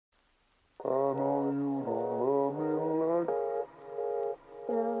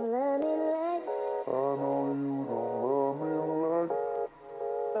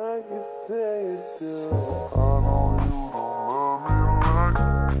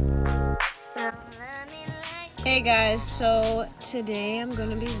Hey guys, so today I'm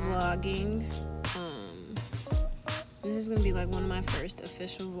gonna be vlogging. This is gonna be like one of my first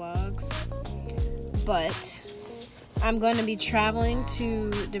official vlogs, but I'm gonna be traveling to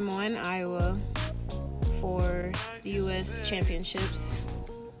Des Moines, Iowa for the US Championships.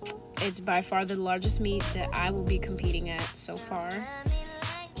 It's by far the largest meet that I will be competing at so far,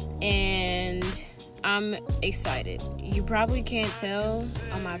 and I'm excited. You probably can't tell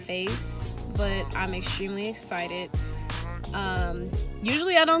on my face, but I'm extremely excited.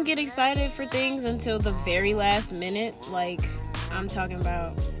 Usually I don't get excited for things until the very last minute. Like, I'm talking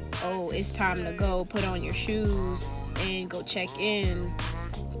about, oh, it's time to go, put on your shoes and go check in.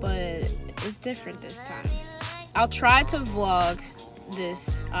 But it's different this time. I'll try to vlog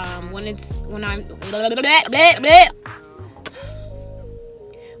this when it's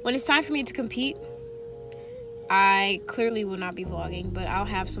time for me to compete. I clearly will not be vlogging, but I'll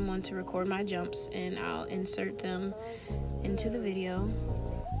have someone to record my jumps and I'll insert them into the video.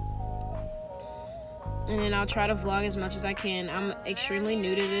 And then I'll try to vlog as much as I can. I'm extremely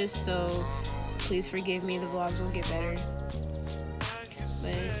new to this, so please forgive me. The vlogs will get better.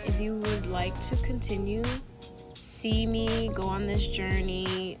 But if you would like to continue, see me go on this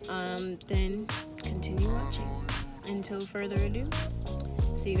journey, then continue watching. Until further ado,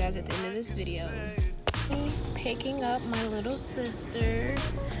 see you guys at the end of this video. Picking up my little sister.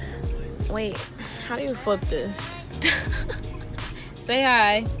 Wait, how do you flip this? Say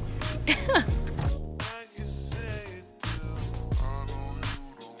hi.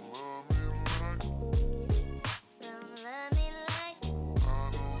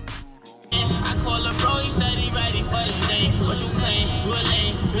 I call a bro, he said he ready for the shade. What you claim? You a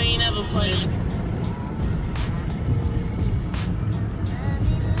lame, you ain't never put it.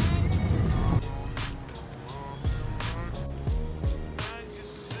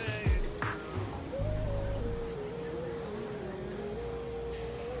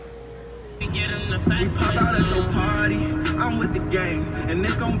 We pop out at your party, I'm with the gang, and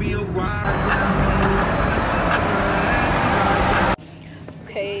it's gonna be a ride.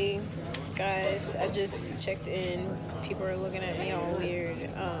 Okay, guys, I just checked in. People are looking at me all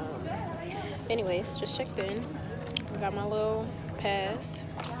weird. Anyways, just checked in. I got my little pass.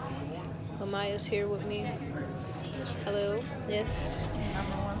 Lamaya's here with me. Hello. Yes.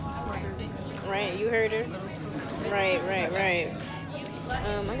 Right, you heard her. Right.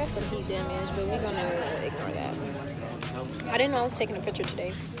 I got some heat damage, but we're gonna ignore that. I didn't know I was taking a picture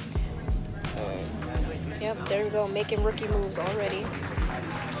today. Yep, there we go, making rookie moves already.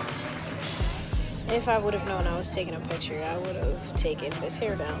 If I would have known I was taking a picture, I would have taken this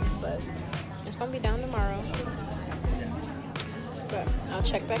hair down, but it's gonna be down tomorrow. But I'll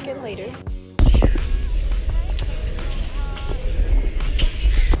check back in later.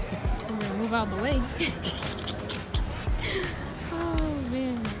 I'm gonna move out the way.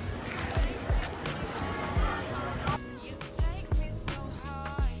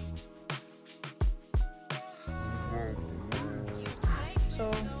 So,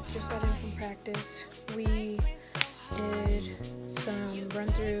 just got in from practice. We did some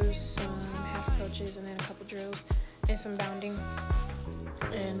run-throughs, some half approaches, and then a couple drills, and some bounding.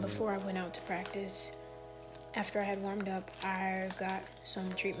 And before I went out to practice, after I had warmed up, I got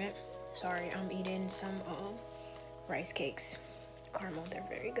some treatment. Sorry, I'm eating some rice cakes. Caramel, they're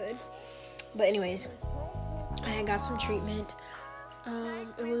very good. But anyways, I had got some treatment.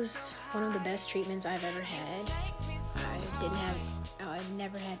 It was one of the best treatments I've ever had. I've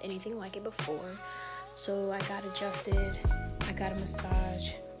never had anything like it before. So I got adjusted, I got a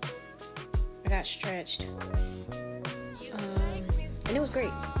massage, I got stretched, and it was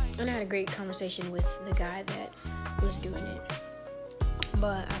great. And I had a great conversation with the guy that was doing it.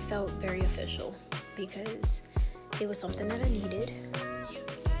 But I felt very official because it was something that I needed.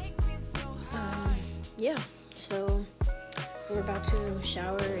 Yeah, so we're about to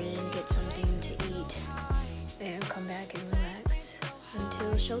shower and get something to eat and come back and relax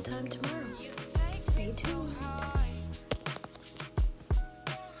until showtime tomorrow. Stay tuned.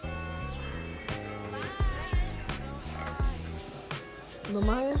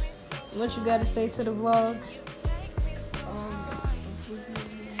 Lamaya, what you gotta say to the vlog?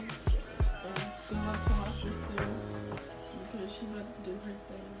 Good luck to my sister because she about to do her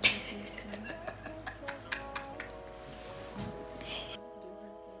thing.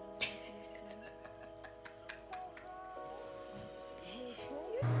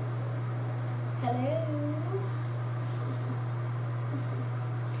 Hello.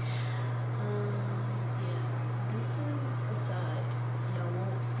 Yeah, this is a side y'all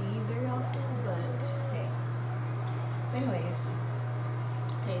won't see very often, but hey. So anyways,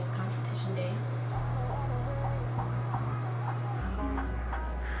 today's competition day.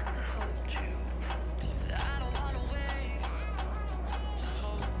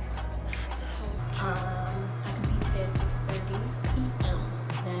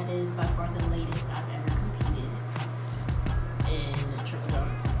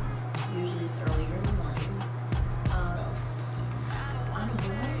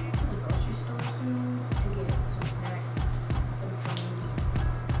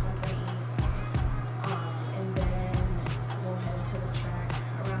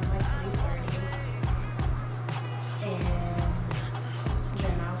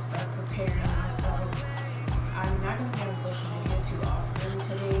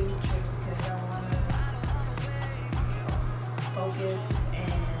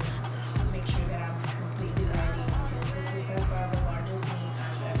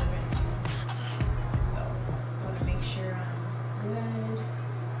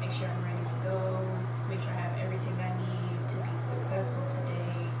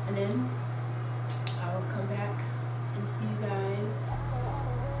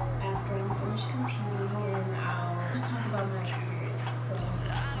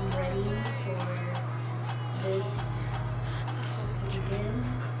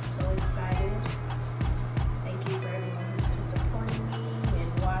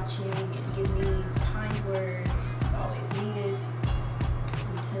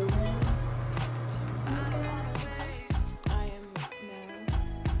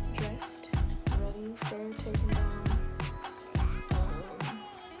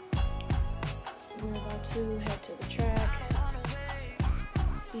 to head to the track,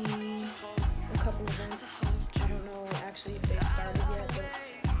 see a couple events. I don't know actually if they've started yet, but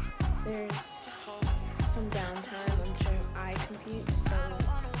there's some downtime until I compete, so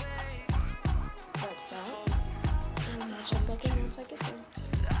that's that. And I'll check back in once I get there.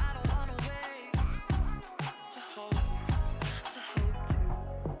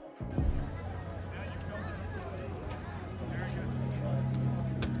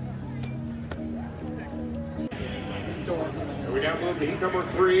 And we now move to heat number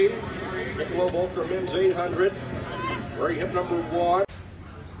 3, Michelob Ultra Men's 800. We're hit number 1.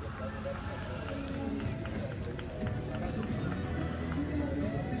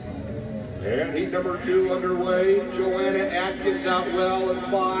 And heat number 2 underway. Joanna Atkins out well in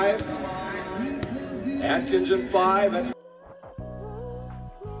 5. Atkins in 5. That's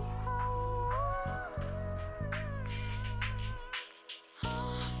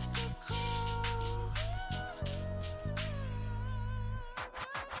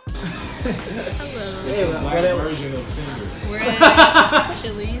Hello. Hey, We're at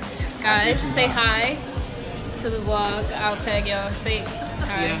Chili's. Guys, say hi to the vlog. I'll tag y'all. Say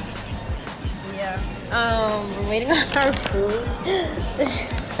hi. Yeah. We're waiting on our food. This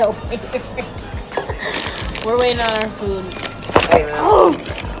is so weird. We're waiting on our food.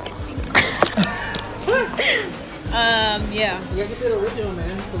 Yeah. You gotta get the original,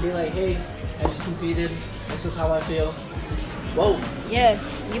 man. So be like, hey, I just competed. This is how I feel. Whoa.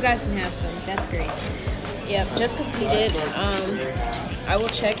 Yes, you guys can have some. That's great. Yep, just competed. I will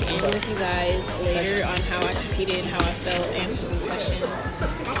check in with you guys later on how I competed, how I felt, answer some questions.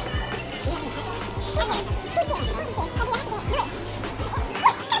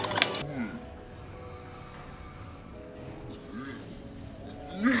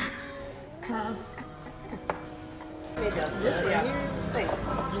 This right here, thanks.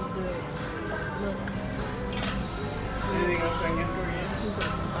 Just good. Look. Anything else I can get for you?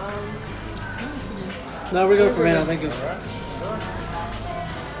 Let me see this. No, we're good for now. Thank you. I'm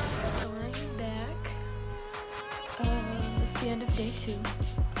back. It's the end of day 2.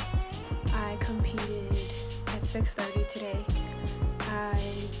 I competed at 6:30 today. I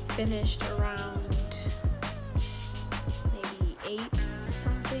finished around maybe 8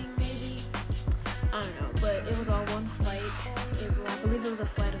 something, maybe. I don't know, but it was all one flight. I believe it was a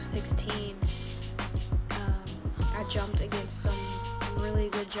flight of 16. I jumped against some really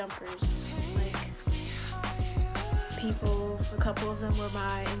good jumpers. Like, people, a couple of them were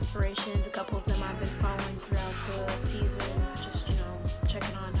my inspirations, a couple of them I've been following throughout the season, just, you know,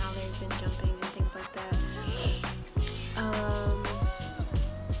 checking on how they've been jumping and things like that.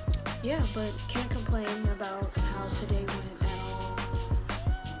 Yeah, but can't complain about how today went at all.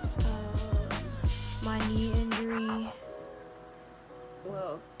 My knee injury,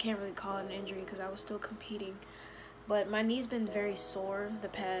 well, can't really call it an injury because I was still competing, but my knee's been very sore the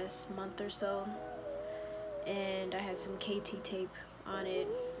past month or so, and I had some KT tape on it.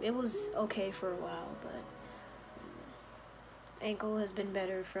 It was okay for a while, but ankle has been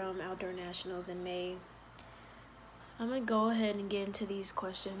better from outdoor nationals in May. I'm gonna go ahead and get into these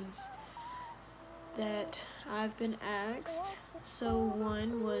questions that I've been asked. So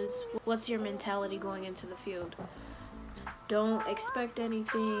one was, what's your mentality going into the field? Don't expect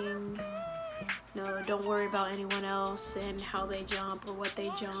anything. No, don't worry about anyone else and how they jump or what they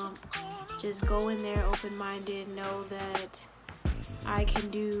jump. Just go in there open-minded, know that I can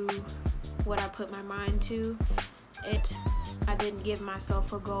do what I put my mind to. I didn't give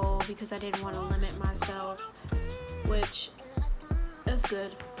myself a goal because I didn't want to limit myself, which is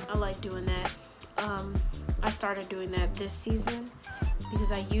good. I like doing that. I started doing that this season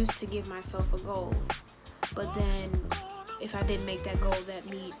because I used to give myself a goal, but then if I didn't make that goal that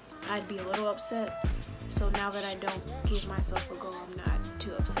meet, I'd be a little upset. So now that I don't give myself a goal, I'm not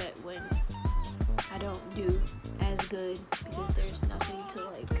too upset when I don't do as good, because there's nothing to,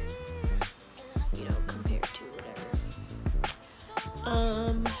 like, you know, compare to,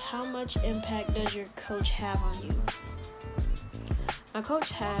 whatever. How much impact does your coach have on you? My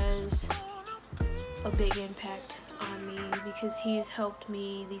coach has a big impact on me because he's helped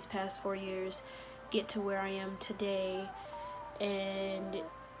me these past 4 years get to where I am today, and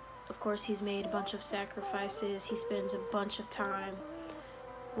of course he's made a bunch of sacrifices. He spends a bunch of time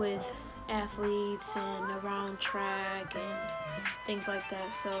with athletes and around track and things like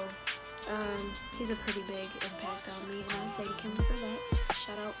that, so he's a pretty big impact on me, and I thank him for that.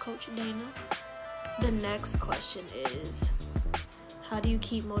 Shout out Coach Dana. The next question is, how do you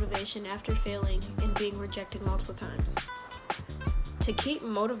keep motivation after failing and being rejected multiple times? To keep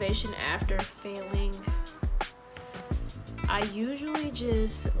motivation after failing, I usually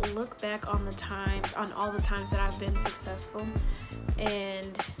just look back on all the times that I've been successful,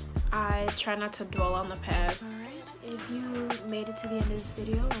 and I try not to dwell on the past. Alright, if you made it to the end of this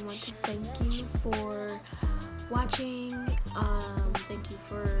video, I want to thank you for watching. Thank you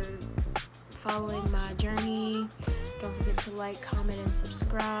for following my journey. Don't forget to like, comment, and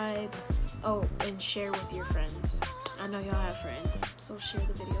subscribe. Oh, and share with your friends. I know y'all have friends, so share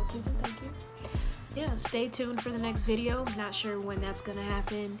the video, please and thank you. Yeah, stay tuned for the next video. Not sure when that's gonna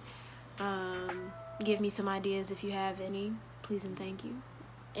happen. Give me some ideas if you have any, please and thank you.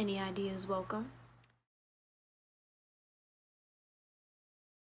 Any ideas welcome.